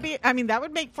Wouldn't that that idea. that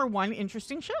would make for one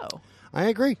interesting show. I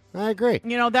agree.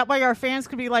 That way our fans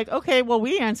could be like, okay, well,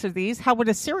 we answered these. How would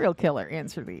a serial killer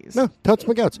answer these? No, totes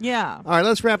my goats. Yeah. All right,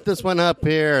 let's wrap this one up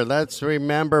here. Let's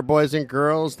remember, boys and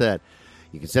girls, that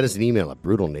you can send us an email at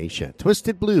brutalnation,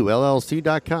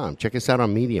 twistedbluellc.com. Check us out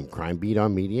on Medium, Crime Beat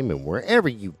on Medium, and wherever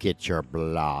you get your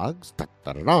blogs.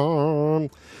 Da-da-da-da.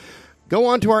 Go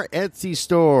on to our Etsy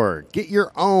store. Get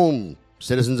your own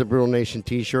Citizens of Brutal Nation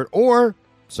t-shirt or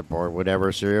support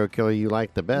whatever serial killer you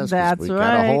like the best. 'cause That's we got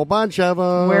right. a whole bunch of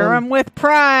them. Wear them with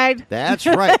pride. That's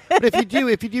right. But if you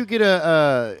do get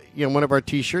a one of our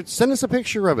t-shirts, send us a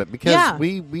picture of it because Yeah.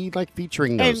 we like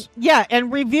featuring those.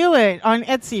 And review it on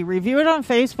Etsy. Review it on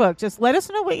Facebook. Just let us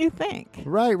know what you think.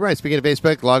 Right. Speaking of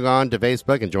Facebook, log on to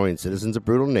Facebook and join Citizens of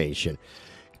Brutal Nation.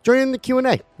 Join in the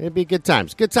Q&A. It'd be good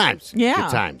times. Good times. Yeah.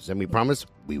 Good times. And we promise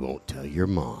we won't tell your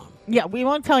mom. Yeah, we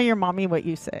won't tell your mommy what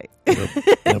you say.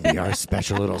 It'll be our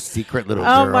special little secret little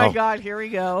Oh girl. my God, here we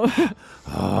go.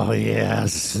 Oh,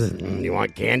 yes. You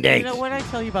want candy? You know what I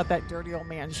tell you about that dirty old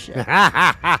man shit?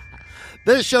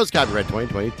 This show's copyright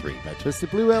 2023 by Twisted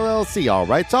Blue LLC. All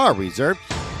rights are reserved.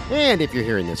 And if you're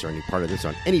hearing this or any part of this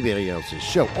on anybody else's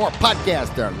show or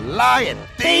podcast, they're lying,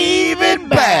 thieving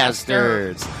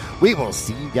bastards. We will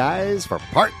see you guys for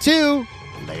part 2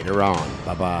 later on.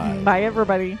 Bye-bye. Bye,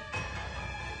 everybody.